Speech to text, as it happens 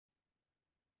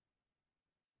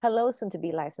Hello, soon to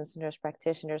be licensed nurse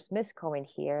practitioners. Miss Cohen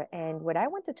here. And what I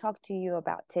want to talk to you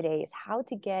about today is how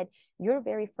to get your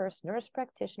very first nurse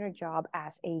practitioner job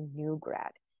as a new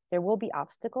grad. There will be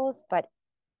obstacles, but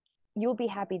you'll be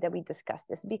happy that we discussed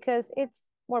this because it's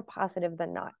more positive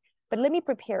than not. But let me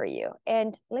prepare you.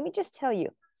 And let me just tell you,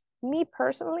 me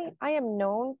personally, I am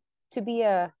known to be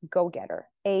a go-getter,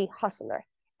 a hustler.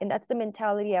 And that's the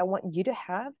mentality I want you to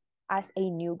have as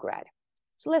a new grad.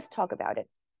 So let's talk about it.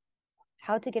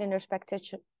 How to get a nurse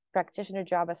practitioner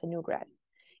job as a new grad.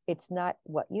 It's not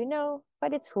what you know,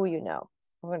 but it's who you know.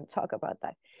 We're going to talk about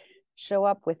that. Show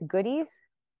up with goodies,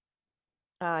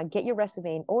 get your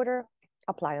resume in order,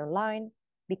 apply online,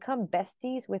 become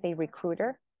besties with a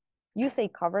recruiter, use a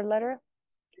cover letter,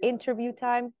 interview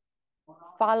time,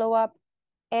 follow up,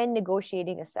 and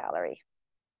negotiating a salary.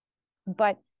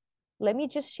 But let me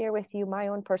just share with you my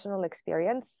own personal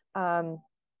experience. And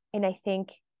I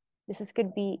think this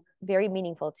could be very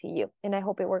meaningful to you, and I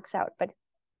hope it works out, but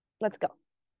let's go.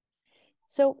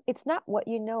 So it's not what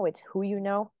you know, it's who you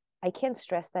know. I can't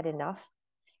stress that enough.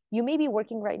 You may be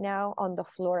working right now on the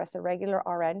floor as a regular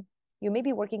RN. You may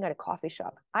be working at a coffee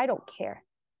shop. I don't care,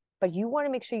 but you want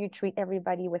to make sure you treat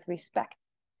everybody with respect.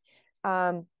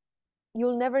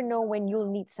 You'll never know when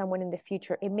you'll need someone in the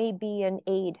future. It may be an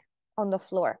aide on the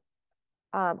floor.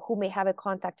 Who may have a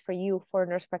contact for you for a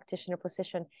nurse practitioner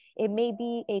position. It may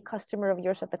be a customer of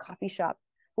yours at the coffee shop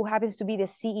who happens to be the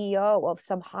CEO of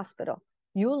some hospital.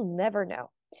 You'll never know.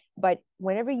 But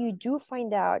whenever you do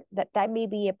find out that that may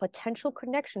be a potential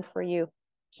connection for you,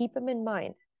 keep them in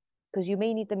mind because you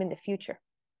may need them in the future.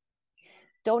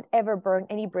 Don't ever burn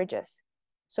any bridges.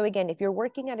 So again, if you're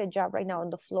working at a job right now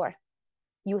on the floor,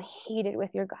 you hate it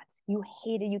with your guts. You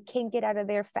hate it. You can't get out of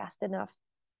there fast enough.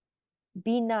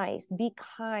 Be nice, be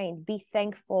kind, be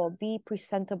thankful, be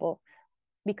presentable,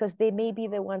 because they may be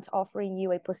the ones offering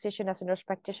you a position as a nurse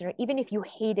practitioner. Even if you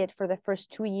hate it for the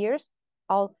first 2 years,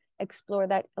 I'll explore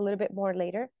that a little bit more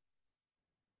later.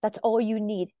 That's all you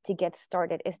need to get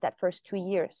started is that first 2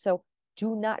 years. So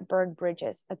do not burn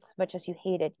bridges as much as you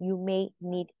hate it. You may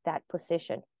need that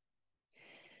position.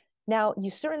 Now, you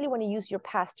certainly want to use your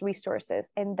past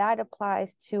resources, and that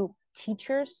applies to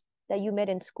teachers that you met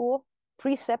in school,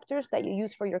 preceptors that you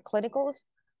use for your clinicals,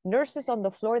 nurses on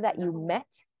the floor that you met,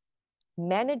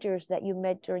 managers that you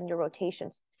met during your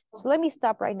rotations. So let me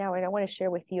stop right now, and I want to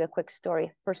share with you a quick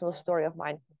story, personal story of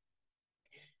mine.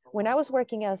 When I was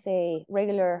working as a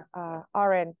regular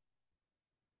RN,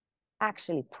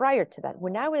 actually prior to that,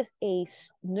 when I was a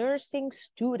nursing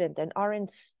student, an RN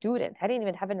student, I didn't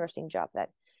even have a nursing job then.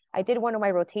 I did one of my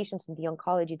rotations in the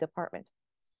oncology department.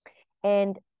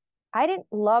 And I didn't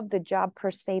love the job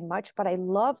per se much, but I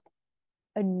loved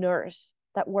a nurse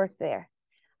that worked there.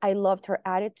 I loved her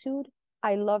attitude.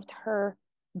 I loved her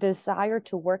desire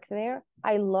to work there.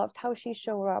 I loved how she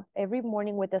showed up every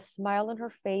morning with a smile on her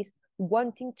face,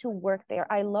 wanting to work there.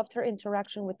 I loved her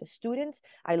interaction with the students.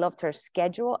 I loved her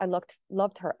schedule. I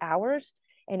loved her hours.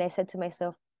 And I said to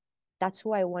myself, that's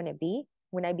who I want to be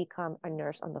when I become a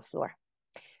nurse on the floor.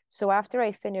 So after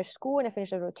I finished school and I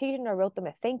finished the rotation, I wrote them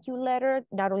a thank you letter,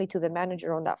 not only to the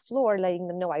manager on that floor, letting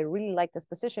them know I really like this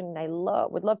position and I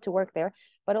would love to work there,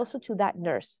 but also to that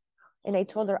nurse. And I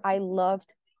told her I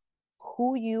loved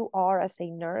who you are as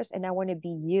a nurse, and I want to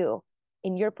be you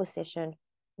in your position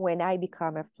when I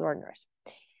become a floor nurse.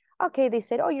 Okay, they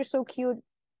said, oh, you're so cute,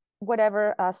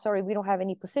 whatever. Sorry, we don't have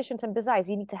any positions. And besides,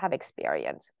 you need to have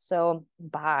experience. So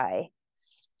bye.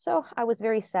 So I was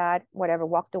very sad, whatever,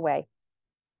 walked away.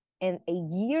 And a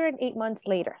year and 8 months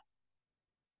later,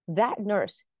 that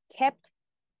nurse kept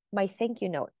my thank you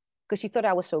note because she thought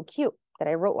I was so cute that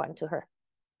I wrote one to her.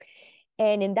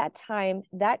 And in that time,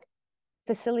 that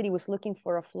facility was looking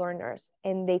for a floor nurse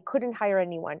and they couldn't hire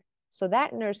anyone. So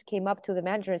that nurse came up to the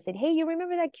manager and said, hey, you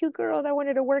remember that cute girl that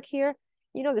wanted to work here?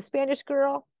 You know, the Spanish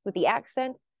girl with the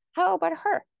accent? How about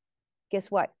her?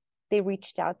 Guess what? They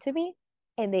reached out to me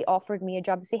and they offered me a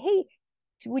job to say, hey,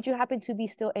 would you happen to be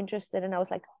still interested? And I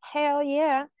was like, hell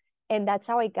yeah. And that's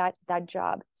how I got that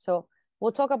job. So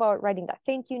we'll talk about writing that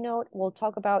thank you note. We'll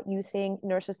talk about using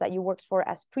nurses that you worked for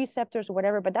as preceptors or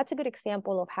whatever. But that's a good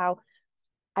example of how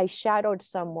I shadowed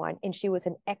someone and she was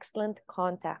an excellent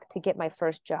contact to get my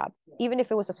first job. Even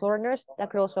if it was a floor nurse, that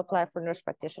could also apply for a nurse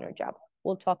practitioner job.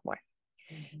 We'll talk more.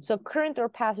 So current or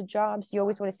past jobs, you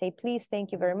always want to say, please,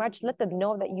 thank you very much. Let them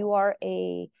know that you are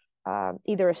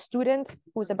either a student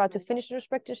who's about to finish a nurse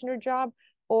practitioner job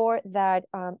or that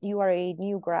you are a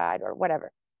new grad or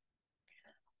whatever.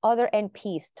 Other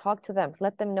NPs, talk to them.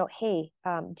 Let them know, hey,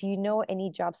 do you know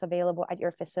any jobs available at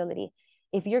your facility?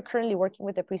 If you're currently working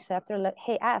with a preceptor,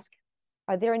 hey, ask,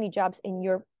 are there any jobs in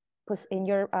your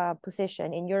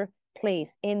position, in your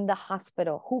place, in the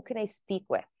hospital, who can I speak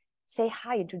with? Say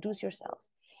hi, introduce yourselves.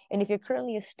 And if you're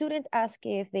currently a student, ask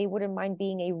if they wouldn't mind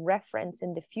being a reference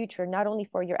in the future, not only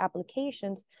for your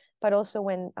applications, but also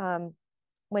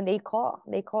when they call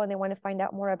and they want to find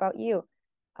out more about you.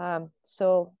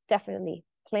 So definitely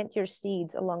plant your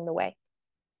seeds along the way.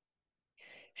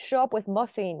 Show up with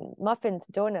muffins,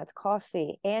 donuts,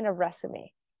 coffee, and a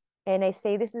resume. And I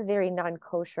say this is very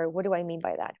non-kosher. What do I mean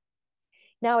by that?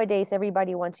 Nowadays,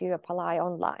 everybody wants you to apply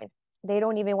online. They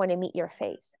don't even want to meet your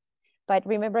face. But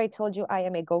remember, I told you I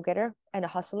am a go-getter and a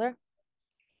hustler.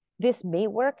 This may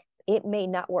work, it may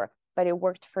not work, but it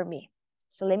worked for me.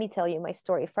 So let me tell you my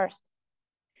story first.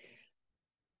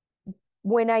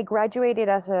 When I graduated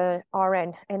as a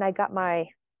RN and I got my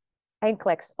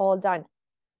NCLEX all done,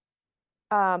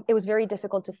 it was very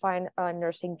difficult to find a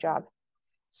nursing job.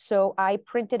 So I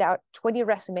printed out 20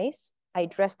 resumes. I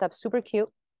dressed up super cute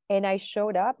and I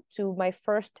showed up to my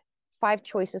first 5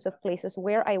 choices of places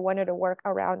where I wanted to work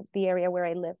around the area where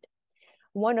I lived.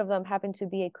 One of them happened to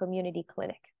be a community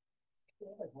clinic.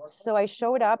 So I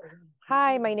showed up.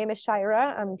 Hi, my name is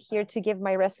Shira. I'm here to give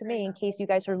my resume in case you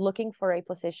guys are looking for a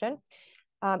position.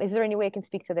 Is there any way I can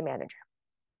speak to the manager?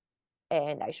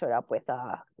 And I showed up with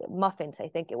muffins, I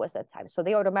think it was that time. So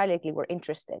they automatically were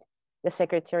interested. The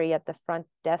secretary at the front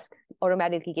desk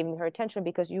automatically gave me her attention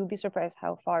because you'd be surprised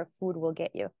how far food will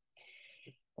get you.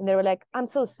 And they were like, I'm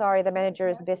so sorry, the manager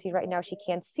is busy right now. She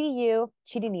can't see you.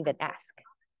 She didn't even ask.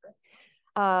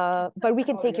 But we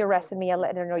can take your resume and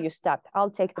let her know you stopped. I'll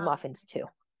take the muffins too.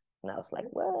 And I was like,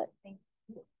 what?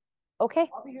 Okay.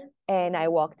 And I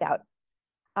walked out.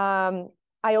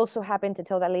 I also happened to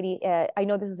tell that lady, I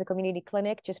know this is a community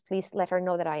clinic. Just please let her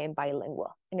know that I am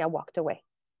bilingual. And I walked away.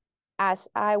 As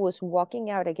I was walking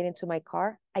out, I get into my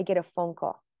car. I get a phone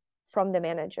call from the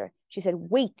manager. She said,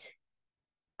 wait,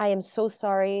 I am so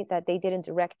sorry that they didn't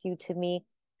direct you to me.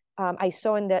 I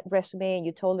saw in that resume and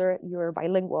you told her you're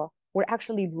bilingual. We're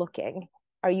actually looking.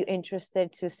 Are you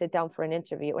interested to sit down for an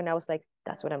interview? And I was like,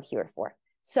 that's what I'm here for.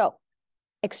 So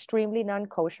extremely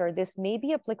non-kosher. This may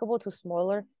be applicable to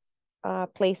smaller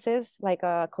places like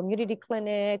a community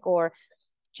clinic or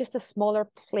just a smaller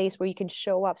place where you can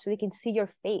show up so they can see your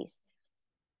face.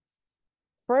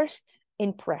 First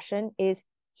impression is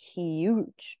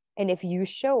huge. And if you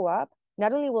show up,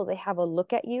 not only will they have a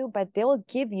look at you, but they'll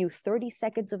give you 30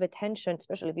 seconds of attention,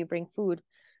 especially if you bring food,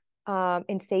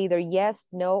 and say either yes,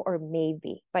 no, or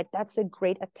maybe. But that's a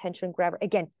great attention grabber.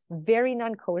 Again, very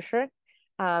non-kosher,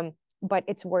 but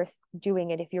it's worth doing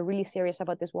it if you're really serious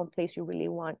about this one place you really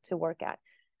want to work at.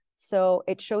 So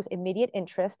it shows immediate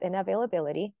interest and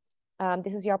availability.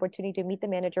 This is your opportunity to meet the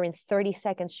manager in 30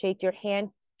 seconds, shake your hand,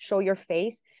 show your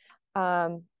face,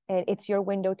 and it's your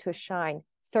window to shine.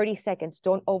 30 seconds,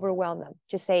 don't overwhelm them.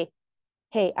 Just say,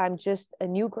 hey, I'm just a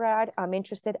new grad. I'm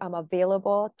interested. I'm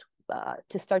available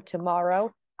to start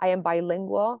tomorrow. I am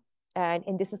bilingual,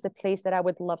 and this is a place that I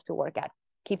would love to work at.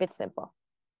 Keep it simple.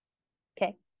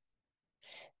 Okay.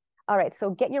 All right,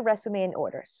 so get your resume in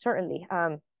order. Certainly,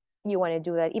 you want to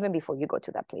do that even before you go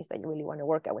to that place that you really want to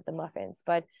work at with the muffins.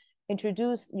 But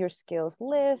introduce your skills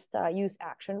list, use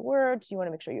action words. You want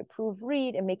to make sure you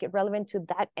proofread and make it relevant to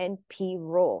that NP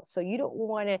role. So you don't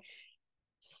want to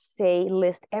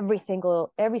list every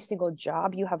single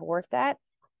job you have worked at.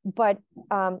 But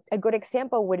a good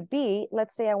example would be,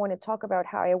 let's say I want to talk about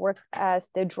how I worked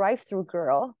as the drive-through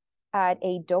girl at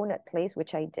a donut place,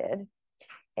 which I did.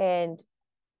 And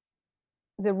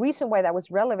the reason why that was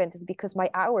relevant is because my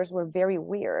hours were very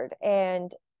weird.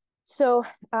 And so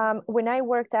when I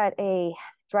worked at a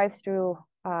drive-through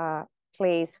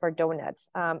place for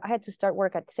donuts, I had to start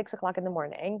work at 6 o'clock in the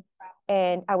morning,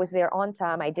 and I was there on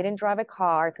time. I didn't drive a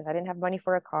car because I didn't have money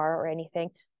for a car or anything.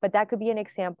 But that could be an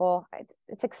example.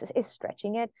 It's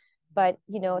stretching it, but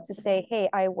to say, hey,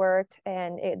 I worked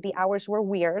and the hours were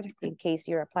weird, in case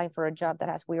you're applying for a job that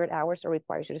has weird hours or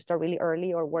requires you to start really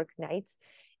early or work nights,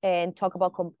 and talk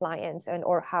about compliance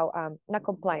or how not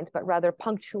compliance, but rather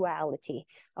punctuality.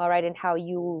 All right, and how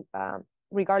you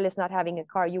regardless not having a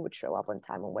car, you would show up on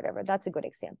time or whatever. That's a good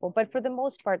example. But for the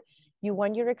most part, you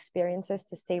want your experiences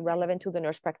to stay relevant to the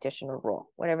nurse practitioner role,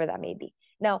 whatever that may be.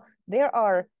 Now, there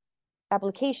are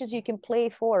applications you can play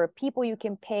for, or people you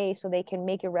can pay so they can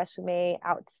make your resume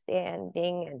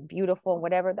outstanding and beautiful,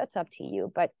 whatever. That's up to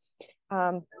you. But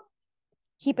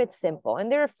keep it simple. And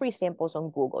there are free samples on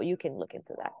Google. You can look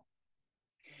into that.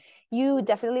 You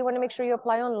definitely want to make sure you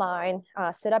apply online,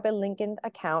 set up a LinkedIn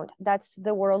account. That's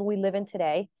the world we live in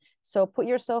today. So put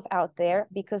yourself out there,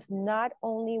 because not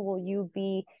only will you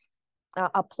be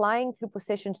applying through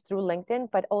positions through LinkedIn,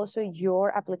 but also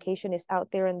your application is out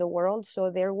there in the world.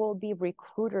 So there will be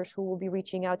recruiters who will be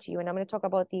reaching out to you. And I'm going to talk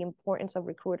about the importance of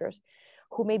recruiters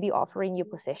who may be offering you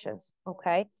positions.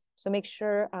 Okay. So make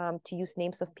sure to use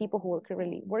names of people who are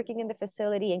currently working in the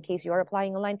facility in case you are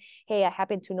applying online. Hey, I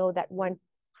happen to know that one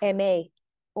MA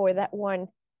or that one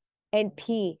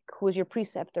NP who is your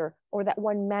preceptor or that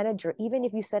one manager, even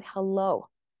if you said hello.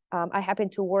 I happen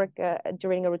to work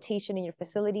during a rotation in your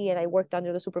facility and I worked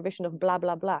under the supervision of blah,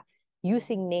 blah, blah.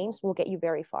 Using names will get you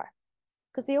very far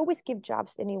because they always give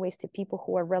jobs anyways to people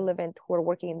who are relevant, who are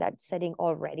working in that setting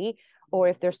already, or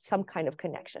if there's some kind of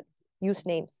connection. Use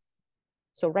names.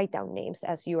 So write down names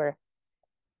as you are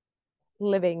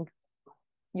living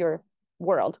your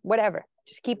world, whatever.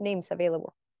 Just keep names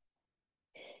available.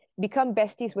 Become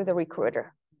besties with a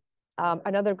recruiter.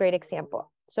 Another great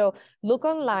example. So look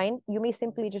online. You may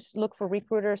simply just look for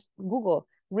recruiters, Google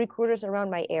recruiters around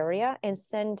my area and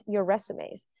send your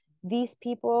resumes. These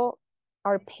people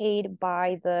are paid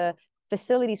by the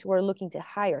facilities who are looking to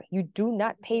hire. You do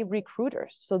not pay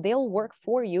recruiters. So they'll work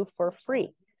for you for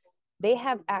free. They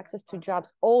have access to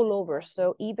jobs all over.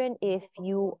 So even if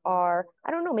you are,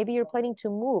 I don't know, maybe you're planning to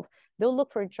move, they'll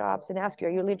look for jobs and ask you,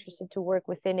 are you interested to work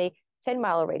within a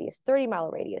 10-mile radius,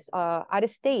 30-mile radius, out of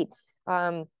state?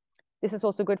 This is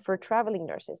also good for traveling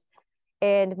nurses.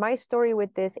 And my story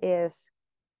with this is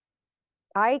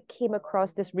I came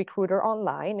across this recruiter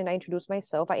online and I introduced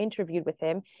myself. I interviewed with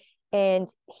him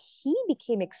and he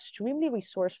became extremely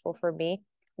resourceful for me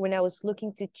when I was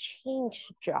looking to change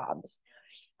jobs.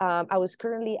 I was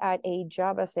currently at a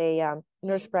job as a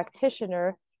nurse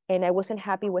practitioner and I wasn't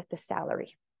happy with the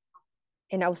salary.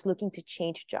 And I was looking to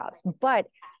change jobs. But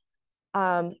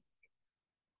I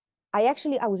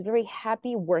was very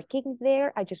happy working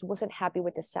there. I just wasn't happy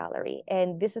with the salary.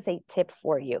 And this is a tip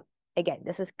for you. Again,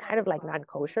 this is kind of like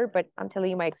non-kosher, but I'm telling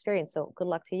you my experience. So good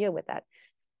luck to you with that.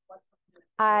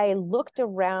 I looked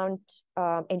around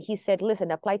and he said,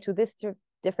 listen, apply to this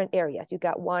different areas. You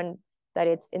got one that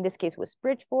it's, in this case was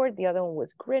Bridgeport. The other one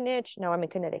was Greenwich. Now I'm in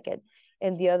Connecticut.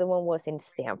 And the other one was in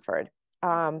Stamford.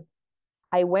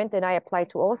 I went and I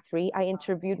applied to all three. I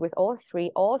interviewed with all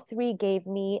three. All three gave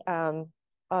me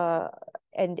a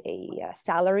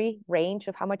salary range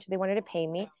of how much they wanted to pay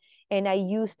me. And I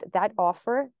used that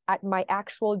offer at my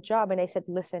actual job. And I said,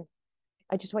 listen,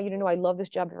 I just want you to know I love this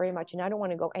job very much and I don't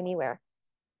want to go anywhere.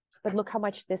 But look how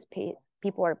much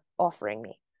people are offering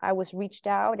me. I was reached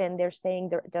out and they're saying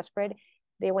they're desperate.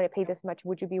 They want to pay this much.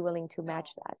 Would you be willing to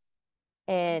match that?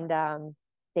 And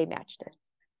they matched it.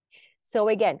 So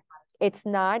again, it's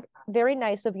not very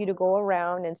nice of you to go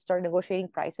around and start negotiating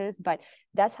prices, but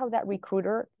that's how that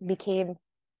recruiter became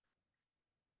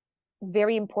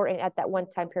very important at that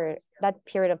that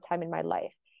period of time in my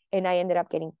life. And I ended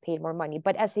up getting paid more money.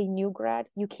 But as a new grad,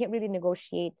 you can't really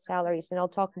negotiate salaries. And I'll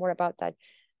talk more about that.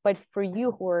 But for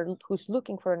you who's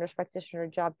looking for a nurse practitioner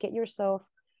job, get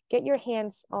your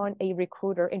hands on a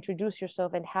recruiter, introduce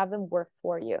yourself and have them work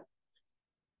for you.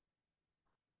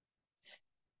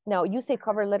 Now, use a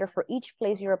cover letter for each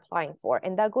place you're applying for,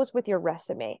 and that goes with your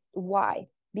resume. Why?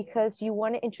 Because you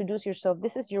want to introduce yourself.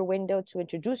 This is your window to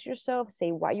introduce yourself,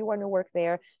 say why you want to work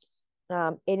there.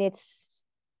 And it's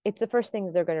the first thing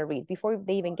that they're going to read before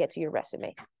they even get to your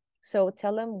resume. So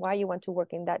tell them why you want to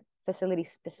work in that facility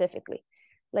specifically.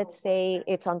 Let's say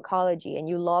it's oncology and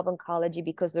you love oncology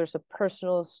because there's a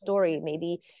personal story.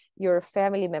 Maybe your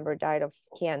family member died of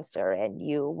cancer and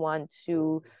you want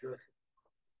to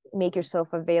make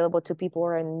yourself available to people who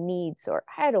are in needs, or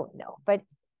I don't know. But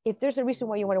if there's a reason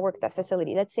why you want to work at that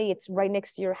facility, let's say it's right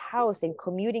next to your house and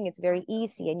commuting, it's very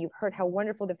easy and you've heard how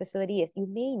wonderful the facility is, you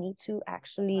may need to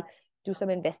actually do some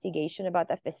investigation about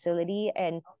that facility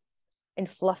and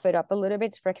fluff it up a little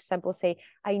bit. For example, say,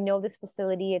 I know this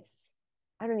facility,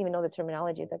 I don't even know the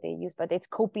terminology that they use, but it's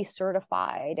COPE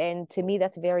certified. And to me,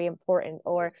 that's very important.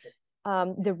 Or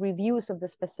the reviews of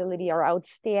this facility are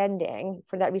outstanding.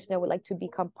 For that reason, I would like to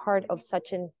become part of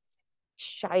such an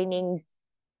shining,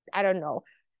 I don't know,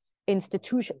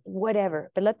 institution,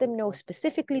 whatever. But let them know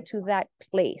specifically to that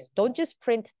place. Don't just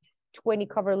print 20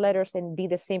 cover letters and be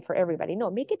the same for everybody.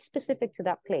 No, make it specific to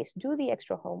that place. Do the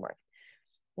extra homework.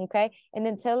 Okay. And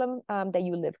then tell them that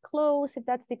you live close if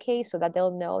that's the case, so that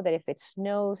they'll know that if it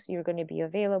snows, you're going to be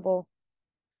available.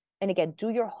 And again, do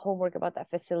your homework about that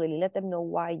facility. Let them know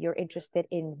why you're interested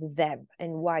in them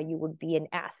and why you would be an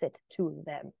asset to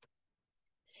them.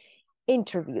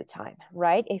 Interview time,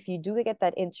 right? If you do get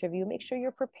that interview, make sure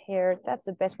you're prepared. That's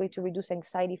the best way to reduce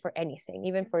anxiety for anything,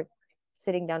 even for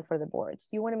sitting down for the boards.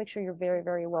 You want to make sure you're very,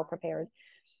 very well prepared.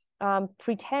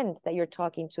 Pretend that you're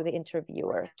talking to the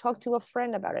interviewer. Talk to a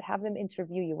friend about it. Have them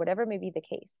interview you, whatever may be the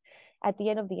case. At the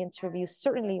end of the interview,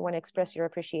 certainly you want to express your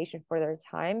appreciation for their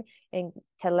time and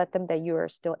to let them that you are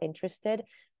still interested.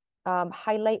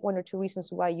 Highlight one or two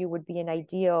reasons why you would be an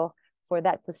ideal for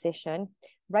that position.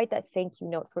 Write that thank you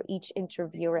note for each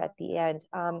interviewer at the end.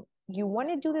 You want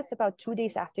to do this about 2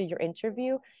 days after your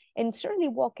interview, and certainly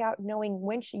walk out knowing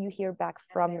when should you hear back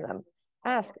from them.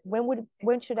 Ask when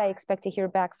should I expect to hear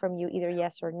back from you, either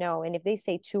yes or no. And if they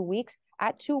say 2 weeks,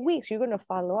 at 2 weeks you're going to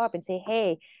follow up and say,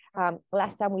 hey,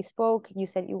 last time we spoke you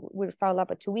said you would follow up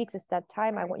at 2 weeks. It's that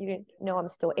time. I want you to know I'm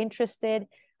still interested.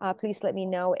 Please let me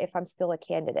know if I'm still a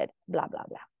candidate, blah blah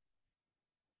blah.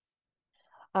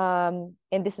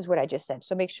 And this is what I just said.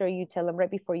 So make sure you tell them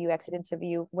right before you exit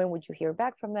interview, when would you hear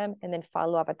back from them, and then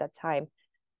follow up at that time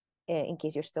in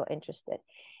case you're still interested.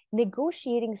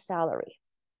 Negotiating salary,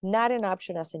 not an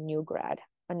option as a new grad,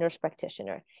 a nurse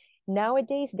practitioner.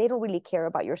 Nowadays, they don't really care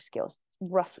about your skills.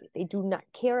 Roughly, they do not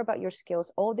care about your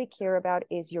skills. All they care about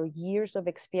is your years of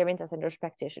experience as a nurse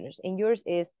practitioner. And yours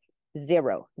is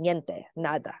zero, niente,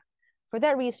 nada. For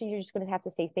that reason, you're just going to have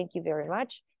to say thank you very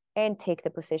much and take the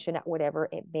position at whatever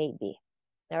it may be.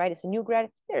 All right, as a new grad,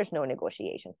 there's no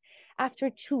negotiation. After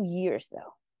 2 years,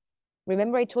 though,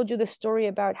 remember I told you the story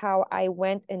about how I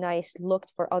went and I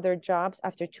looked for other jobs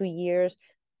after 2 years.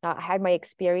 I had my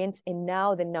experience, and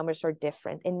now the numbers are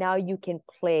different. And now you can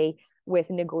play with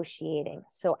negotiating.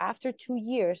 So after 2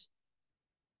 years,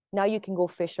 now you can go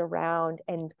fish around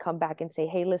and come back and say,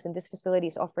 hey, listen, this facility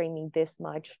is offering me this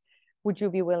much. Would you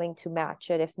be willing to match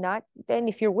it? If not, then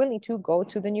if you're willing to, go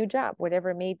to the new job,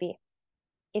 whatever it may be.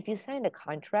 If you sign a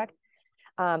contract,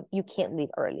 you can't leave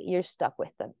early. You're stuck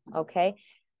with them, okay?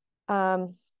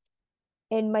 And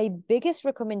my biggest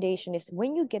recommendation is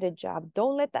when you get a job,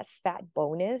 don't let that fat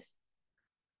bonus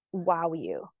wow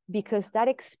you, because that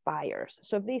expires.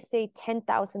 So if they say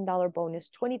 $10,000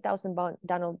 bonus,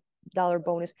 $20,000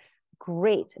 bonus,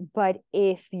 great. But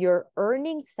if you're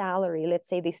earning salary, let's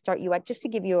say they start you at, just to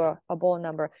give you a ball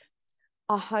number,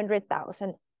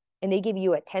 100,000, and they give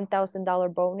you a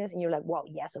 $10,000 bonus, and you're like, well,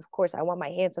 yes, of course, I want my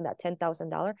hands on that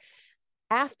 $10,000.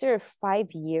 After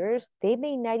 5 years, they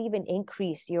may not even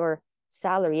increase your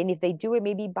salary. And if they do it,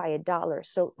 maybe by $1.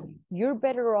 So you're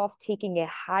better off taking a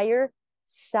higher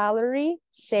salary,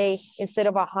 say instead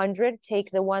of 100, take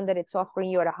the one that it's offering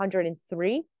you at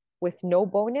 103 with no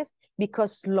bonus,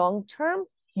 because long term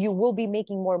you will be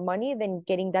making more money than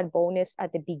getting that bonus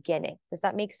at the beginning. Does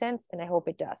that make sense? And I hope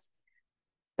it does.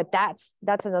 But that's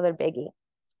another biggie.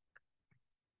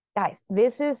 Guys,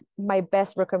 this is my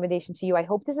best recommendation to you. I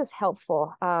hope this is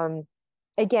helpful.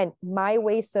 Again, my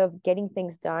ways of getting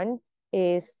things done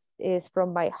is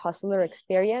from my hustler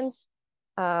experience,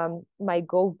 my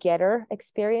go-getter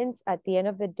experience. At the end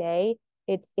of the day,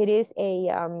 it is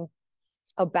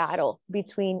a battle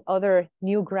between other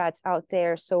new grads out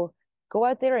there. So go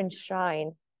out there and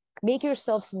shine, make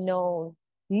yourselves known,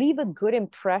 leave a good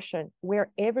impression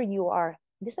wherever you are.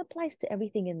 This applies to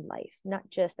everything in life, not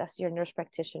just as your nurse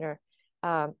practitioner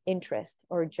interest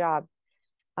or job,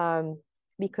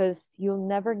 because you'll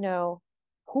never know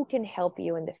who can help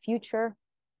you in the future.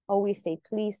 Always say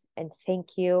please and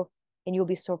thank you, and you'll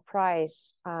be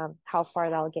surprised how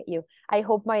far that'll get you. I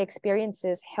hope my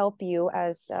experiences help you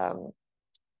as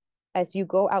you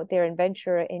go out there and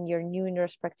venture in your new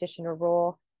nurse practitioner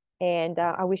role. And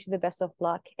I wish you the best of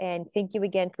luck. And thank you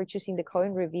again for choosing the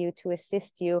CohenReview to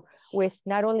assist you with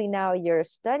not only now your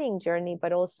studying journey,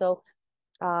 but also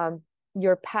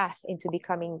your path into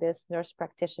becoming this nurse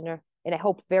practitioner. And I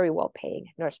hope very well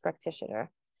paying nurse practitioner.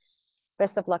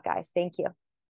 Best of luck, guys. Thank you.